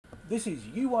This is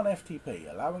u1ftp,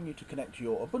 allowing you to connect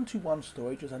your Ubuntu One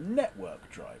storage as a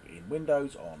network drive in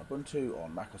Windows, on Ubuntu,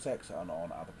 on Mac OS X, and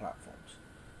on other platforms.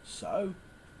 So,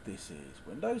 this is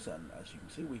Windows, and as you can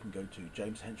see, we can go to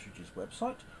James Henstridge's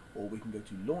website, or we can go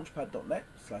to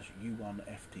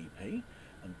launchpad.net/u1ftp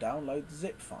and download the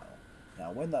zip file.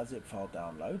 Now, when that zip file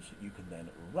downloads, you can then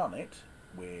run it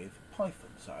with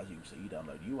Python. So, as you can see, you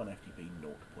download u1ftp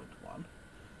 0.1,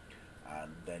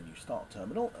 and then you start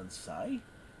terminal and say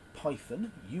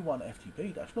Python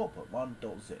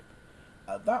u1ftp-0.1.zip.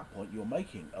 At that point, you're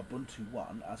making Ubuntu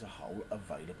One as a whole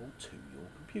available to your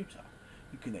computer.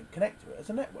 You can then connect to it as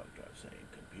a network drive. So in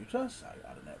computer, say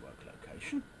at a network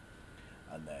location,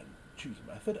 and then choose a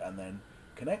method, and then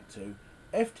connect to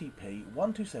FTP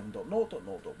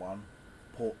 127.0.0.1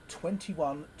 port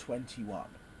 2121.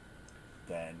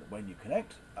 Then when you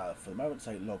connect, for the moment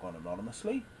say log on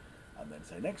anonymously, and then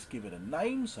say next give it a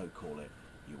name, so call it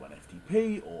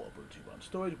u1ftp or Ubuntu One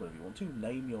storage, whatever you want to.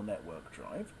 Name your network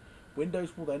drive.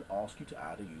 Windows will then ask you to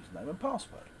add a username and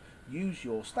password. Use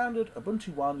your standard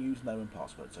Ubuntu One username and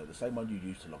password, so the same one you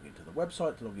use to log into the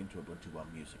website, to log into Ubuntu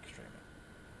One music streaming.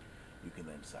 You can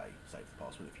then say save the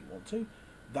password if you want to.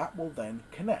 That will then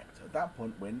connect. At that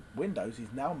point, when Windows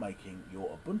is now making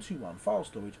your Ubuntu One file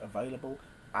storage available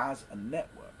as a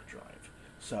network drive,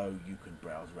 so you can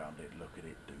browse around it, look at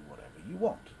it, do whatever you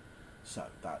want.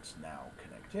 So that's now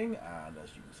connecting, and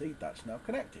as you can see, that's now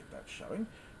connected. That's showing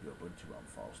your Ubuntu One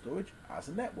file storage as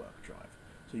a network drive.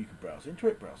 So you can browse into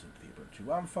it, browse into the Ubuntu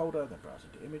One folder, then browse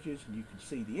into images, and you can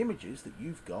see the images that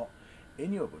you've got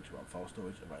in your Ubuntu One file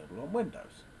storage available on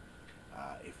Windows.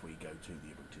 If we go to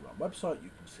the Ubuntu One website,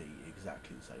 you can see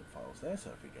exactly the same files there.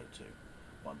 So if we go to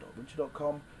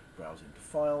one.ubuntu.com, browse into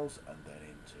files, and then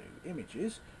into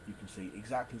images, you can see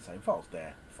exactly the same files.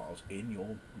 They're files in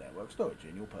your network storage,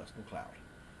 in your personal cloud.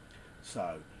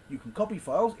 So you can copy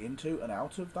files into and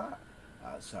out of that.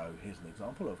 So here's an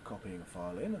example of copying a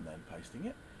file in and then pasting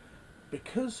it.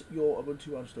 Because your Ubuntu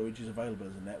One storage is available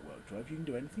as a network drive, you can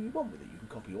do anything you want with it. You can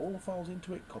copy all the files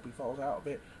into it, copy files out of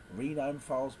it, rename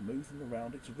files, move them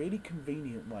around. It's a really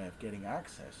convenient way of getting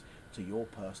access to your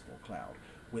personal cloud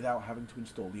without having to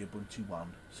install the Ubuntu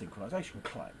One synchronization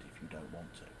client if you don't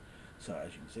want to. So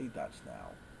as you can see, that's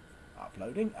now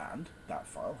uploading, and that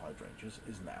file, hydrangeas,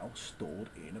 is now stored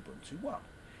in Ubuntu One.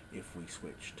 If we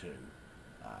switch to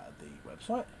the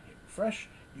website, hit refresh,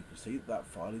 you can see that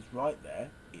file is right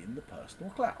there in the personal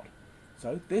cloud.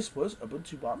 So this was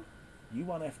Ubuntu One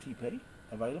u1ftp,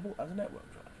 available as a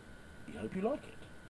network drive. We hope you like it.